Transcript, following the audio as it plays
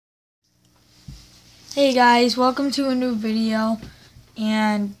Hey guys, welcome to a new video,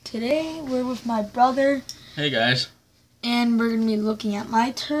 and today we're with my brother. Hey guys. And we're going to be looking at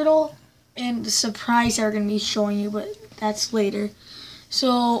my turtle and the surprise that we're going to be showing you, but that's later.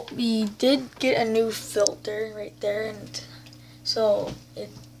 So we did get a new filter right there, and so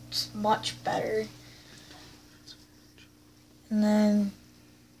it's much better. And then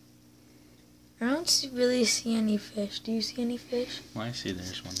I don't really see any fish. Do you see any fish? Well, I see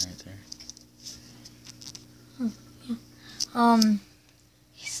there's one right there.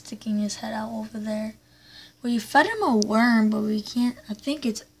 He's sticking his head out over there. We fed him a worm, but we can't. I think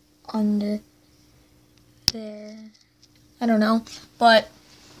it's under there. I don't know, but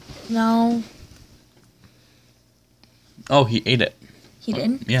no. Oh, he ate it. He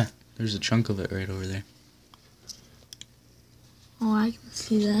did? Yeah, there's a chunk of it right over there. Oh, I can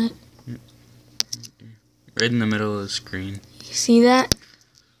see that. Right in the middle of the screen. You see that?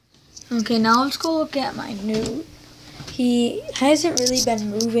 Okay, now let's go look at my newt. He hasn't really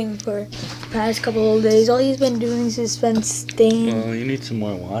been moving for the past couple of days. All he's been doing is just been staying Well, you need some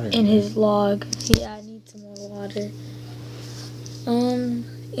more water. in his log. Yeah, I need some more water. And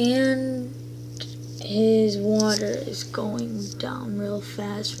his water is going down real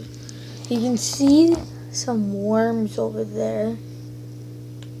fast. You can see some worms over there.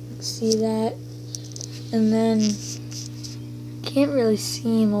 See that? And then can't really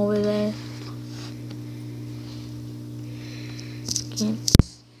see him over there.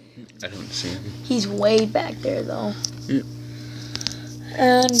 I don't see him. He's way back there though. Yep.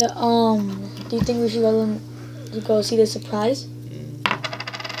 And do you think we should go see the surprise?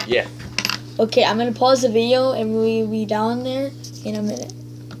 Yeah. Okay, I'm gonna pause the video and we'll be down there in a minute.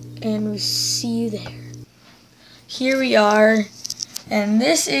 And we'll see you there. Here we are, and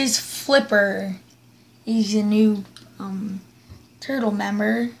this is Flipper. He's a new turtle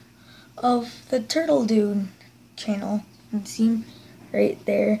member of the Turtle Dude channel. You can see him right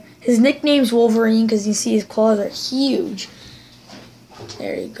there. His nickname's Wolverine because you see his claws are huge.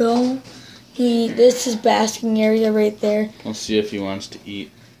 There you go. This is basking area right there. We'll see if he wants to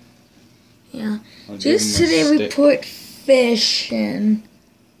eat. Yeah. Just today we put fish in.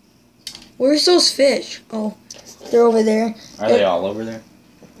 Where's those fish? Oh, they're over there. Are they all over there?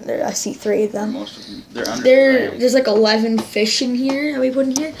 I see 3 of them. Most of them. They're under the ground. There's like 11 fish in here that we put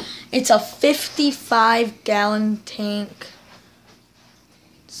in here. It's a 55-gallon tank.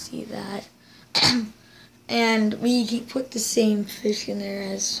 See that? And we can put the same fish in there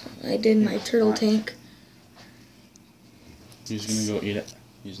as I did in my turtle tank. He's gonna go eat it.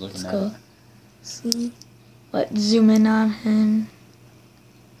 He's looking at it. See? Let's zoom in on him.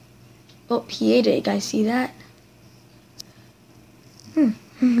 Oh, he ate it. You guys see that?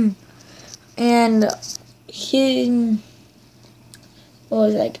 And what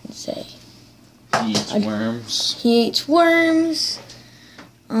was I gonna say? He eats worms. He eats worms.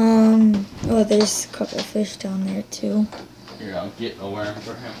 Oh, there's a couple of fish down there too. Here, I'll get a worm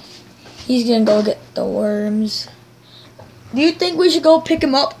for him. He's gonna go get the worms. Do you think we should go pick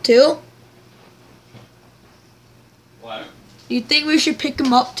him up too? What? Do you think we should pick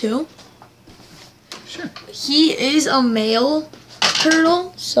him up too? Sure. He is a male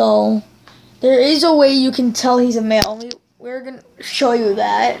turtle, so there is a way you can tell he's a male. We're gonna show you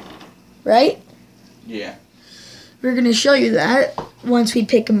that, right? Yeah. We're gonna show you that once we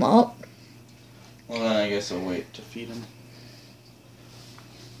pick him up. Well, then I guess I'll wait to feed him.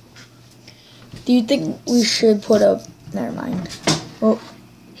 Do you think we should put a... Never mind. Oh,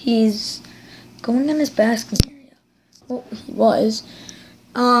 he's going in his basking area. Oh, he was.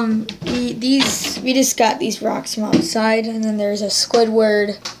 We just got these rocks from outside, and then there's a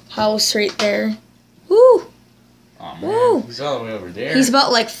Squidward house right there. Woo! Oh man, Woo. He's all the way over there. He's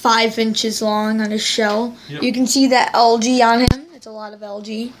about like 5 inches long on his shell. Yep. You can see that algae on him. It's a lot of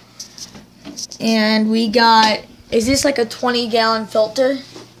algae. And we got, is this like a 20-gallon filter?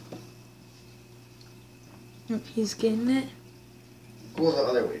 Yep, he's getting it. Go the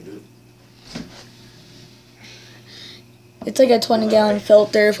other way, dude. It's like a 20-gallon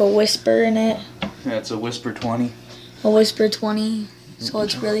filter with a whisper in it. Yeah, it's a Whisper 20. A whisper 20, so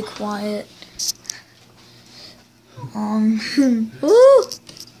it's really quiet. Woo!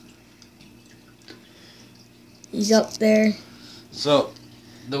 He's up there. So,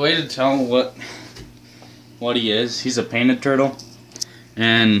 the way to tell what he is, he's a painted turtle.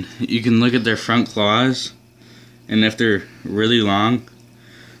 And you can look at their front claws. And if they're really long,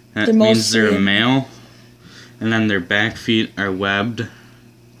 that means they're a male. And then their back feet are webbed.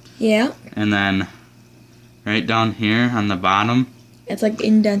 Yeah. And then right down here on the bottom, it's like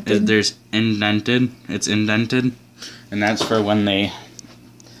indented. It's indented. And that's for when they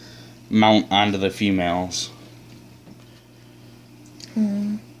mount onto the females.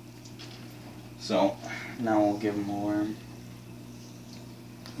 So now we'll give him a worm.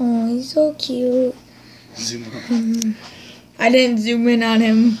 Oh, he's so cute. Zoom in. I didn't zoom in on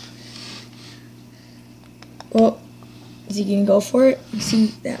him. Well, is he gonna go for it? You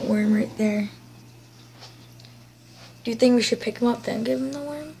see that worm right there? Do you think we should pick him up then give him the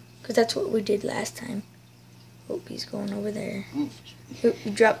worm? Because that's what we did last time. Oh, he's going over there. Oh, he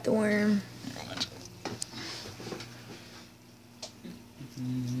dropped the worm.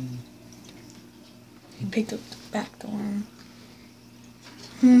 He picked up back the worm.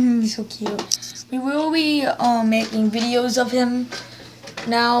 He's so cute. We will be making videos of him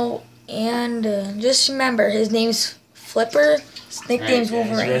now, and just remember his name's Flipper. His nickname's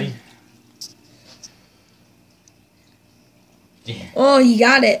Wolverine. Ready? Yeah. Oh, he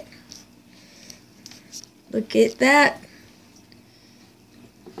got it. Look at that.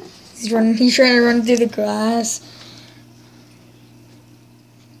 He's running. He's trying to run through the grass.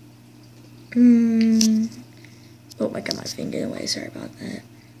 Oh, I got my finger in the way. Sorry about that.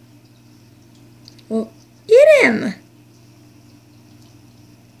 Well, get him.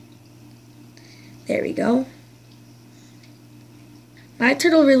 There we go. My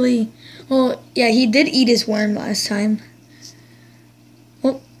turtle really... Well, yeah, he did eat his worm last time.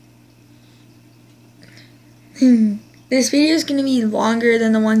 Well... This video is going to be longer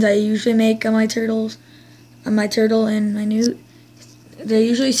than the ones I usually make on my turtles. On my turtle and my newt. They're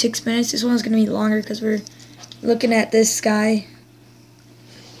usually 6 minutes. This one's going to be longer because we're looking at this guy.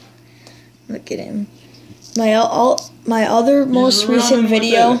 Look at him. My other most recent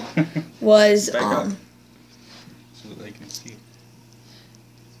video was so they can see.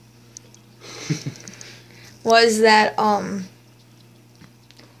 Was that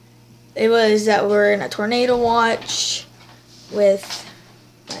it was that we're in a tornado watch with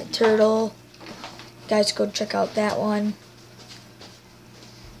my turtle. Guys, go check out that one.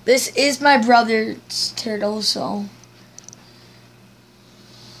 This is my brother's turtle, so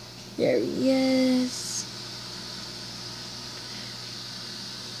there he is.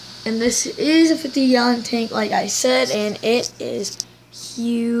 And this is a 50-gallon tank, like I said, and it is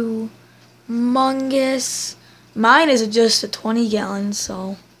humongous. Mine is just a 20-gallon,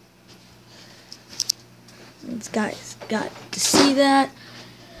 so you guys got to see that.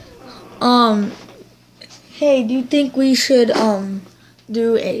 Hey, do you think we should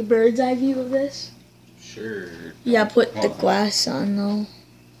do a bird's eye view of this? Sure. Yeah, put the glass on though.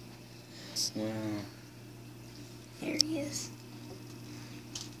 Wow. There he is.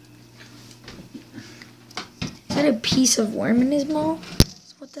 Is that a piece of worm in his mouth?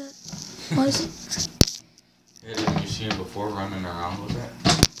 That's what that was? Yeah, didn't you see him before running around with it?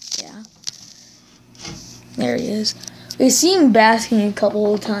 Yeah. There he is. We've seen him basking a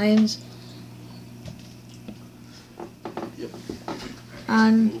couple of times. Yep.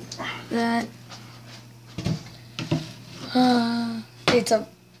 On that. It's a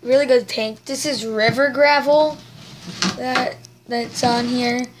really good tank. This is river gravel that's on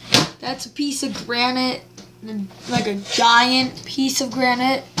here. That's a piece of granite, like a giant piece of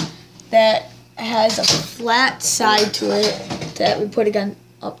granite that has a flat side to it that we put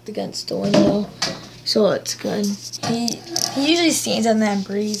up against the window, so it's good. He usually stands on that and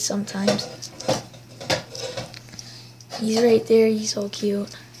breathes sometimes. He's right there. He's so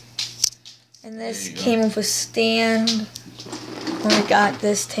cute. And this came with a stand when we got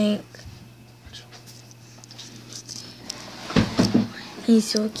this tank. He's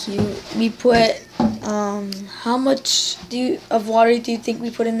so cute. We put how much of water do you think we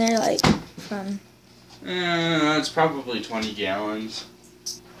put in there? Like from? It's probably 20 gallons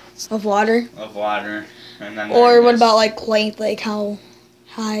Of water. of water, and then. Or what about like length? Like how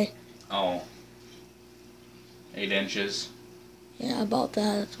high? Oh. 8 inches. Yeah, about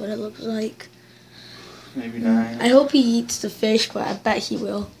that. That's what it looks like. Maybe 9. I hope he eats the fish, but I bet he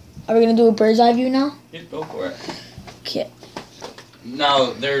will. Are we gonna do a bird's eye view now? Yeah, go for it. Okay.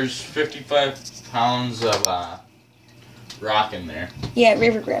 Now, there's 55 pounds of rock in there. Yeah,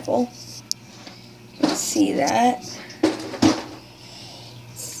 river gravel. Let's see that.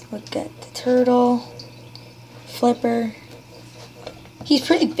 Let's look at the turtle. Flipper. He's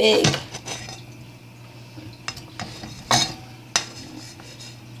pretty big.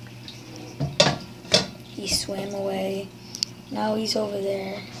 He swam away. Now he's over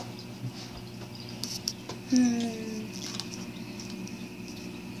there.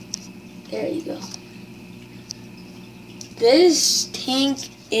 There you go. This tank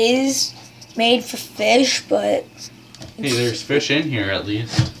is made for fish, but Hey, there's fish in here at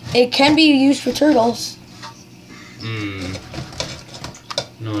least. it can be used for turtles.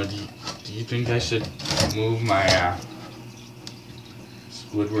 No, Do you think I should move my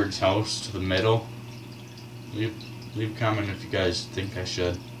Squidward's house to the middle? Leave a comment if you guys think I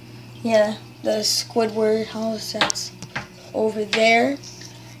should. Yeah, the Squidward house that's over there,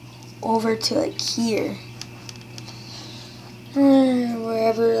 over to like here.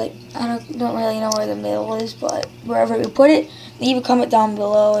 Wherever, like, I don't really know where the middle is, but wherever we put it, leave a comment down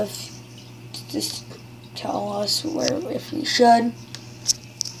below if just tell us if we should.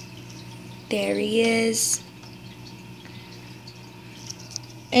 There he is.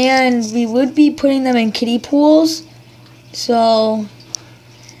 And we would be putting them in kiddie pools, so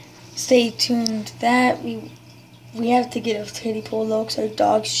stay tuned to that. We have to get a kiddie pool though, because our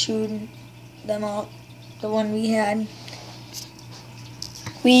dog's chewed them up, the one we had.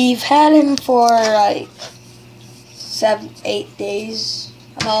 We've had him for like 7-8 days,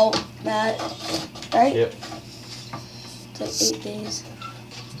 about that, right? Yep. It's like 8 days.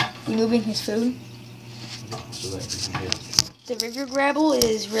 You moving his food? So that you can get it. The River Grabble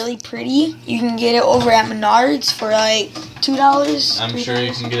is really pretty. You can get it over at Menards for like $2. I'm $3. sure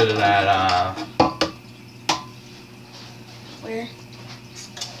you can get it at Where?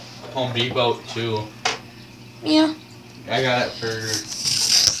 Home Depot too. Yeah. I got it for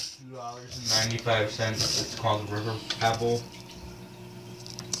 $2.95. It's called River Apple.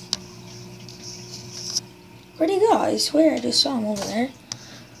 Where'd he go? I swear I just saw him over there.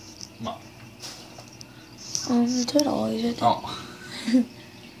 The turtle is right there. Oh.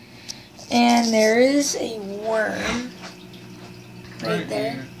 And there is a worm right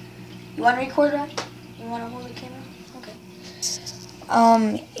there. You want to record that? You want to hold the camera? Okay.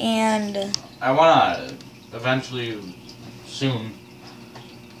 And I wanna eventually, soon,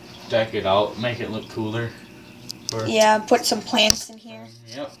 deck it out, make it look cooler. yeah, put some plants in here.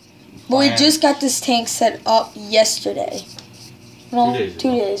 Yep. But we just got this tank set up yesterday. No, 2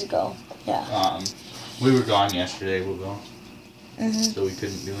 days ago. Yeah. We were gone yesterday, Mhm. so we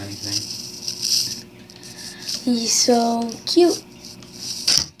couldn't do anything. He's so cute.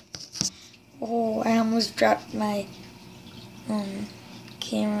 Oh, I almost dropped my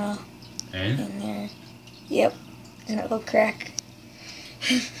camera And? in there. Yep, and it will crack.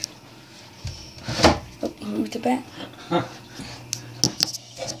 Oh, you moved it back.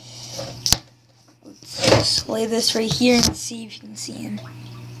 Let's just lay this right here and see if you can see him.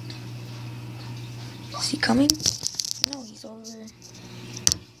 Is he coming? No, he's over there.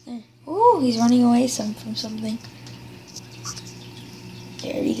 Oh, he's running away from something.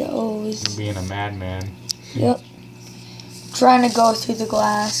 There he goes. Being a madman. Yep. Trying to go through the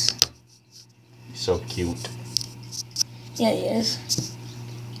glass. He's so cute. Yeah, he is.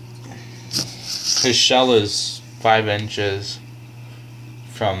 His shell is 5 inches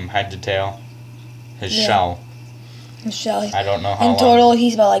from head to tail. His shell. His shell. I don't know how In long. total,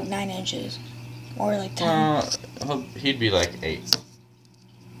 he's about like 9 inches. Or like 10. He'd be like 8.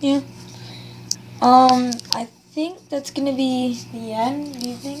 Yeah. I think that's gonna be the end. Do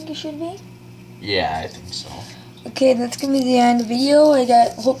you think it should be? Yeah, I think so. Okay, that's gonna be the end of the video.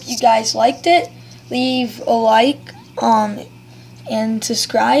 Hope you guys liked it. Leave a like, and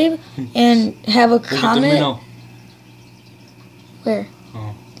subscribe, and have a comment. Where?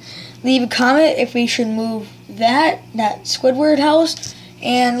 Oh. Leave a comment if we should move that Squidward house,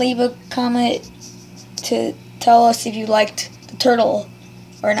 and leave a comment to tell us if you liked the turtle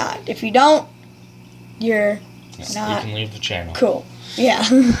or not. If you don't, you're not You can leave the channel. cool. Yeah.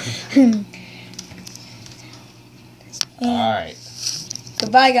 Alright.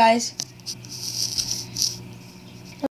 Goodbye, guys.